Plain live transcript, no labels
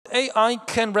AI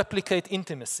can replicate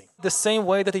intimacy. The same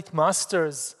way that it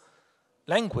masters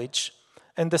language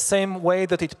and the same way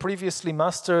that it previously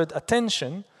mastered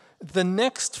attention, the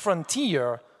next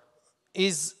frontier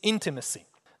is intimacy.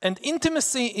 And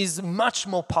intimacy is much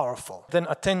more powerful than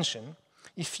attention.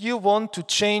 If you want to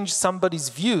change somebody's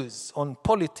views on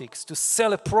politics, to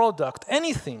sell a product,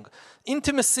 anything,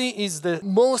 intimacy is the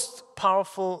most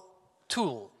powerful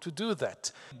tool to do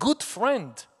that. Good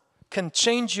friend can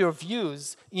change your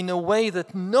views in a way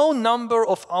that no number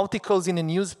of articles in a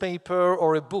newspaper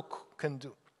or a book can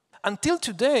do. Until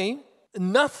today,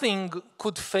 nothing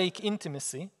could fake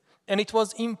intimacy, and it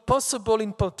was impossible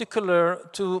in particular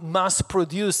to mass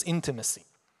produce intimacy.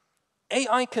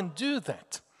 AI can do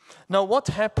that. Now, what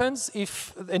happens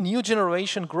if a new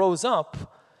generation grows up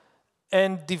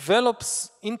and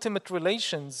develops intimate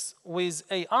relations with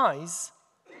AIs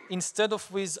instead of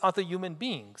with other human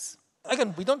beings?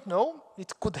 Again, we don't know.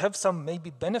 It could have some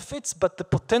maybe benefits, but the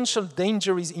potential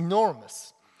danger is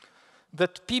enormous.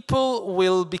 That people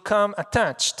will become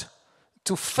attached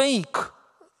to fake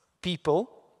people,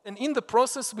 and in the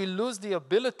process we lose the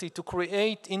ability to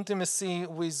create intimacy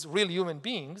with real human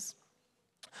beings,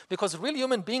 because real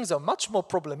human beings are much more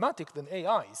problematic than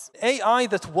AIs. AI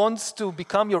that wants to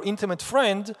become your intimate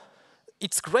friend,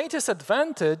 its greatest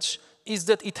advantage is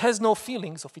that it has no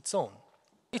feelings of its own.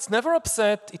 It's never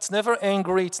upset, it's never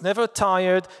angry, it's never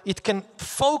tired. It can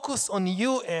focus on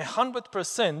you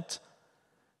 100%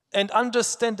 and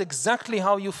understand exactly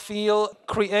how you feel,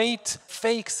 create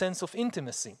fake sense of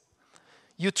intimacy.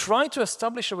 You try to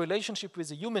establish a relationship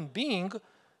with a human being,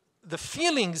 the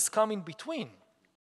feelings come in between.